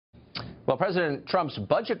Well, President Trump's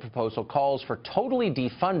budget proposal calls for totally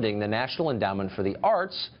defunding the National Endowment for the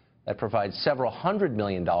Arts that provides several $100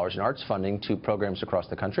 million in arts funding to programs across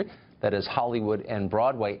the country. That is Hollywood and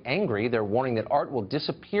Broadway angry. They're warning that art will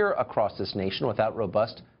disappear across this nation without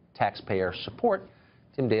robust taxpayer support.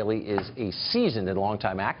 Tim Daly is a seasoned and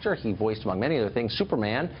longtime actor. He voiced, among many other things,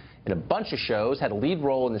 Superman in a bunch of shows, had a lead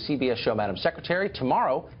role in the CBS show Madam Secretary.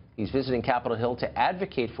 Tomorrow, he's visiting Capitol Hill to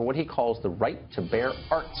advocate for what he calls the right to bear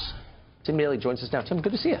arts. Tim Daly joins us now. Tim,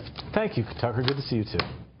 good to see you. Thank you, Tucker. Good to see you, too.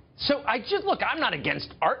 So look, I'm not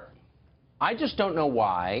against art. I just don't know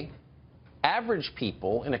why average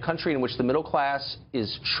people in a country in which the middle class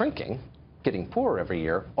is shrinking, getting poorer every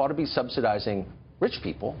year, ought to be subsidizing rich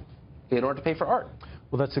people in order to pay for art.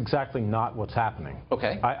 Well, that's exactly not what's happening.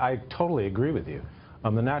 Okay. I totally agree with you. The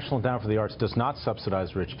National Endowment for the Arts does not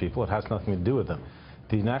subsidize rich people. It has nothing to do with them.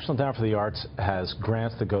 The National Endowment for the Arts has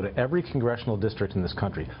grants that go to every congressional district in this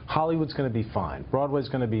country. Hollywood's going to be fine. Broadway's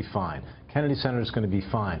going to be fine. Kennedy Center is going to be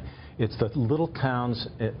fine. It's the little towns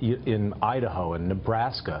in Idaho and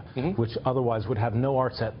Nebraska, which otherwise would have no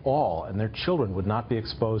arts at all, and their children would not be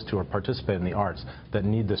exposed to or participate in the arts, that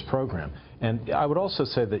need this program. And I would also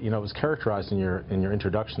say that, it was characterized in your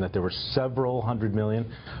introduction that there were several $100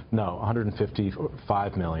 million, no,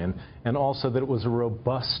 $155 million, and also that it was a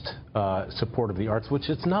robust support of the arts, which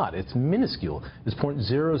it's not. It's minuscule. It's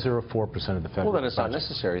 0.004% of the federal. Well, then it's not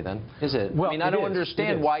necessary, then, is it? Well, I mean, I don't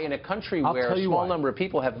understand why in a country where a small number of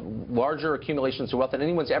people have larger accumulations of wealth than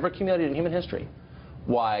anyone's ever accumulated in human history,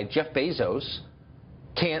 why Jeff Bezos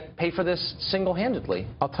can't pay for this single-handedly.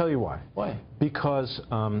 I'll tell you why. Why? Because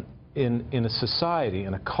in a society,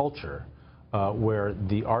 in a culture where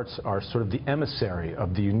the arts are sort of the emissary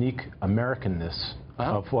of the unique Americanness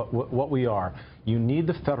of what we are, you need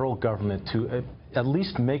the federal government to at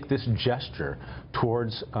least make this gesture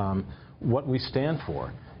towards what we stand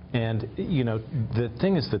for. And, the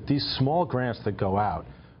thing is that these small grants that go out,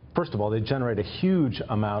 first of all, they generate a huge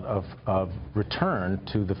amount of return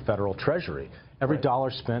to the federal treasury. Every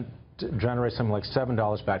dollar spent generates something like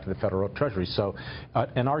 $7 back to the federal treasury. So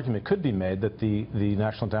an argument could be made that the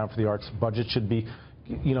National Endowment for the Arts budget should be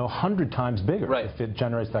 100 times bigger if it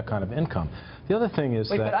generates that kind of income. The other thing is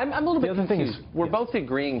but I'm a little bit confused. We're both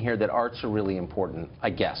agreeing here that arts are really important, I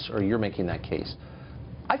guess, or you're making that case.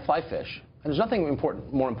 I fly fish, and there's nothing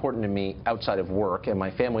more important to me outside of work and my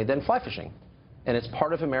family than fly fishing. And it's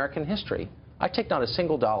part of American history. I take not a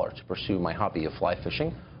single dollar to pursue my hobby of fly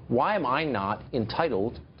fishing. Why am I not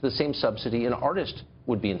entitled to the same subsidy an artist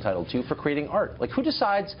would be entitled to for creating art? Like, who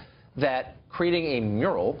decides that creating a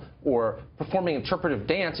mural or performing interpretive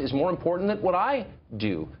dance is more important than what I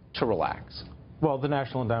do to relax? Well, the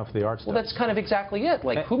National Endowment for the Arts does. Well, that's kind of exactly it.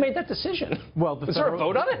 Like, who made that decision? Well, was there a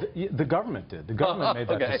vote on it? The government did. The government made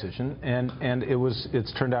that decision, and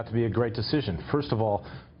it's turned out to be a great decision. First of all,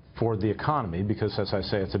 for the economy, because, as I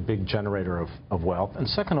say, it's a big generator of wealth. And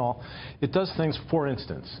second of all, it does things, for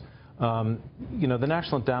instance, the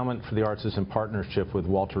National Endowment for the Arts is in partnership with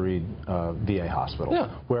Walter Reed VA Hospital,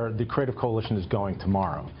 where the Creative Coalition is going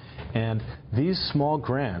tomorrow. And these small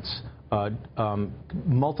grants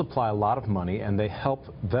multiply a lot of money, and they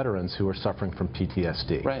help veterans who are suffering from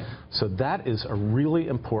PTSD. Right. So that is a really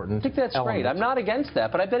important I think that's great. I'm not against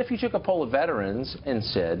that, but I bet if you took a poll of veterans and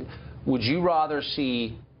said, would you rather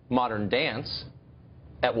see modern dance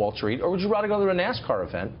at Walter Reed, or would you rather go to a NASCAR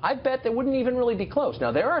event? I bet they wouldn't even really be close.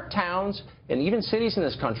 Now, there are towns and even cities in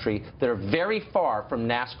this country that are very far from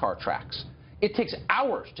NASCAR tracks. It takes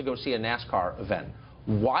hours to go see a NASCAR event.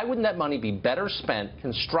 Why wouldn't that money be better spent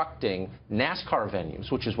constructing NASCAR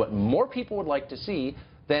venues, which is what more people would like to see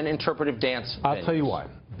than interpretive dance venues? I'll tell you why.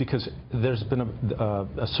 Because there's been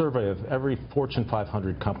a survey of every Fortune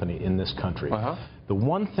 500 company in this country. The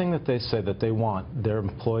one thing that they say that they want their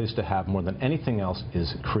employees to have more than anything else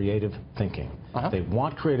is creative thinking. They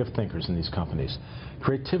want creative thinkers in these companies.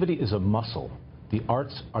 Creativity is a muscle. The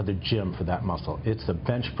arts are the gym for that muscle. It's the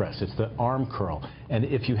bench press. It's the arm curl. And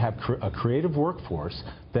if you have a creative workforce,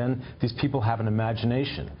 then these people have an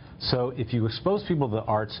imagination. So if you expose people to the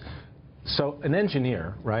arts, so an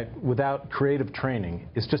engineer, right, without creative training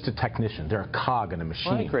is just a technician. They're a cog in a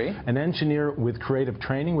machine. I agree. An engineer with creative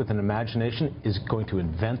training, with an imagination, is going to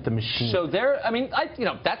invent the machine. So there, I mean,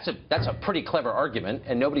 that's a pretty clever argument,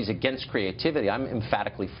 and nobody's against creativity. I'm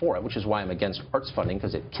emphatically for it, which is why I'm against arts funding,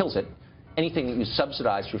 because it kills it. Anything that you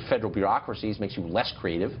subsidize through federal bureaucracies makes you less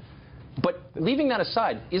creative. But leaving that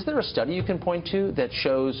aside, is there a study you can point to that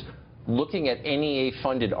shows looking at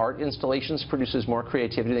NEA-funded art installations produces more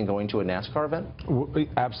creativity than going to a NASCAR event?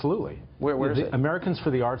 Absolutely. Where is it? Americans for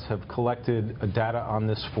the Arts have collected data on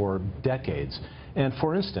this for decades. And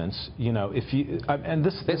for instance, you know, if you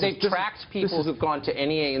they've tracked people who've gone to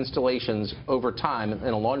NEA installations over time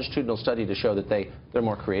in a longitudinal study to show that they're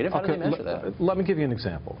more creative. How do they measure that? Let me give you an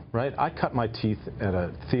example. Right, I cut my teeth at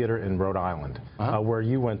a theater in Rhode Island, where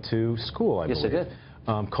you went to school, I believe. Yes,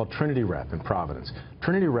 I did. Called Trinity Rep in Providence.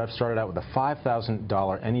 Trinity Rep started out with a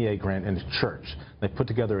 $5,000 NEA grant in a church. They put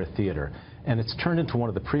together a theater, and it's turned into one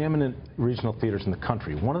of the preeminent regional theaters in the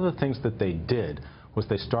country. One of the things that they did was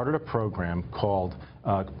they started a program called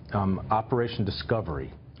Operation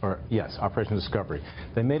Discovery. Operation Discovery.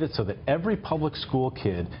 They made it so that every public school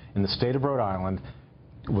kid in the state of Rhode Island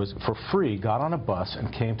was for free, got on a bus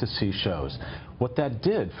and came to see shows. What that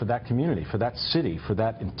did for that community, for that city, for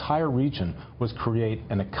that entire region was create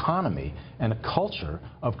an economy and a culture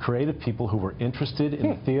of creative people who were interested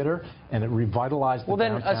in the theater, and it revitalized the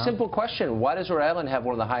downtown. Well, then a simple question, why does Rhode Island have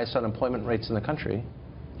one of the highest unemployment rates in the country?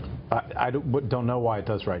 I don't know why it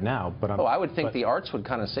does right now, but I would think the arts would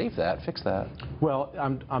kind of save that, fix that. Well,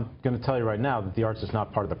 I'm going to tell you right now that the arts is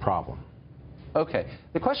not part of the problem. Okay.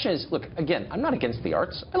 The question is, look, again, I'm not against the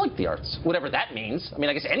arts. I like the arts, whatever that means. I mean,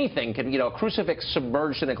 I guess anything can, you know, a crucifix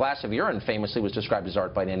submerged in a glass of urine famously was described as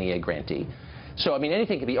art by an NEA grantee. So, I mean,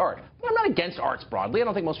 anything can be art. But I'm not against arts broadly. I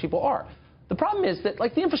don't think most people are. The problem is that,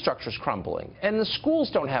 like, the infrastructure's crumbling, and the schools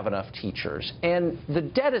don't have enough teachers, and the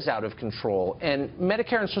debt is out of control, and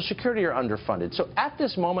Medicare and Social Security are underfunded. So at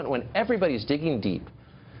this moment when everybody's digging deep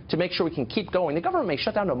to make sure we can keep going, the government may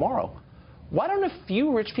shut down tomorrow. Why don't a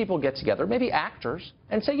few rich people get together, maybe actors,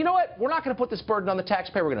 and say, you know what, we're not going to put this burden on the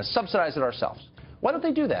taxpayer, we're going to subsidize it ourselves. Why don't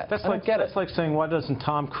they do that? That's like saying, why doesn't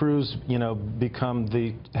Tom Cruise, you know, become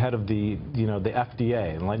the head of the, you know, the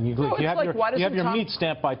FDA? And like you have your meat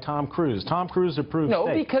stamped by Tom Cruise. Tom Cruise approved. No,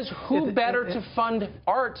 steak. because who better to fund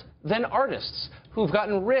art than artists who've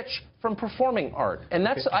gotten rich from performing art? And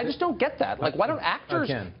that's, I just don't get that. Like, why don't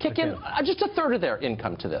actors kick in just a third of their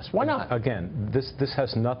income to this? Why not? Again, this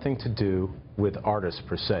has nothing to do with artists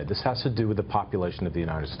per se. This has to do with the population of the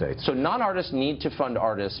United States. So non-artists need to fund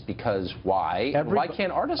artists because why? Why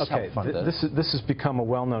can't artists help fund this? This has become a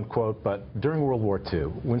well-known quote, but during World War II,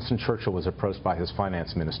 Winston Churchill was approached by his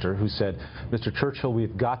finance minister who said, Mr. Churchill,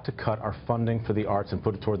 we've got to cut our funding for the arts and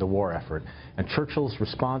put it toward the war effort. And Churchill's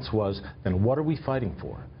response was, then what are we fighting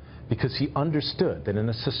for? Because he understood that in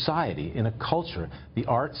a society, in a culture, the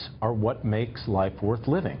arts are what makes life worth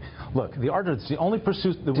living. Look, the art is the only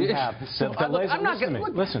pursuit that we have.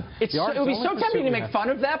 Listen, it would be so tempting to make fun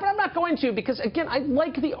of that, but I'm not going to, because again, I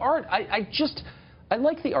like the art. I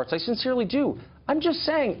like the arts. I sincerely do. I'm just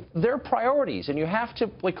saying there are priorities, and you have to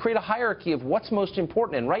create a hierarchy of what's most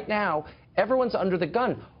important. And right now, everyone's under the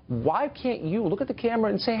gun. Why can't you look at the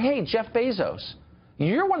camera and say, hey, Jeff Bezos,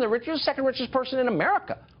 you're one of the richest, second richest person in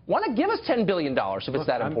America. Why not give us $10 billion if it's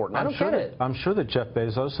that important? I don't get it. I'm sure that Jeff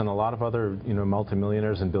Bezos and a lot of other, you know,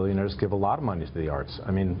 multimillionaires and billionaires give a lot of money to the arts.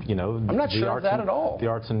 I mean, you know, I'm not sure of that at all. The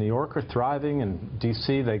arts in New York are thriving, and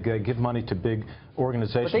D.C. they give money to big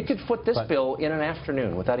organizations. But they could foot this bill in an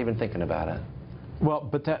afternoon without even thinking about it. Well,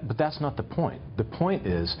 but that's not the point. The point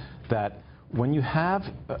is that when you have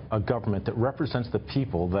a government that represents the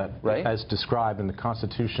people, that, as described in the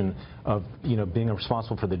Constitution, of, you know, being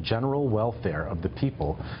responsible for the general welfare of the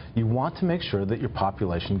people, you want to make sure that your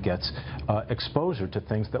population gets exposure to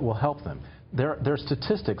things that will help them. There are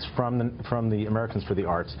statistics from the Americans for the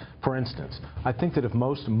Arts. For instance, I think that if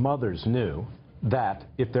most mothers knew that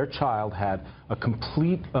if their child had a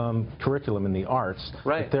complete curriculum in the arts,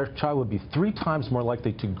 that their child would be 3 times more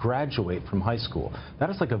likely to graduate from high school. That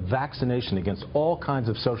is like a vaccination against all kinds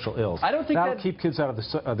of social ills. I don't think that'll keep kids out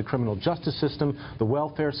of the criminal justice system, the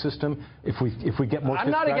welfare system. If we get more, I'm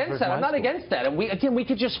not against that. I'm not against that. And we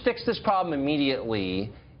could just fix this problem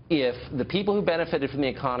immediately if the people who benefited from the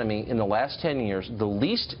economy in the last 10 years, the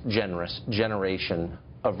least generous generation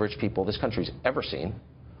of rich people this country's ever seen,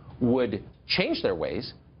 would change their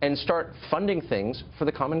ways and start funding things for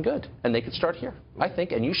the common good. And they could start here, I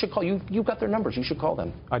think. And you should call, you've got their numbers. You should call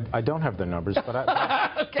them. I don't have their numbers, but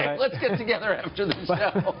okay, let's get together after the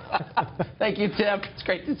show. Thank you, Tim. It's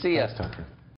great to see you. Thanks, Tucker.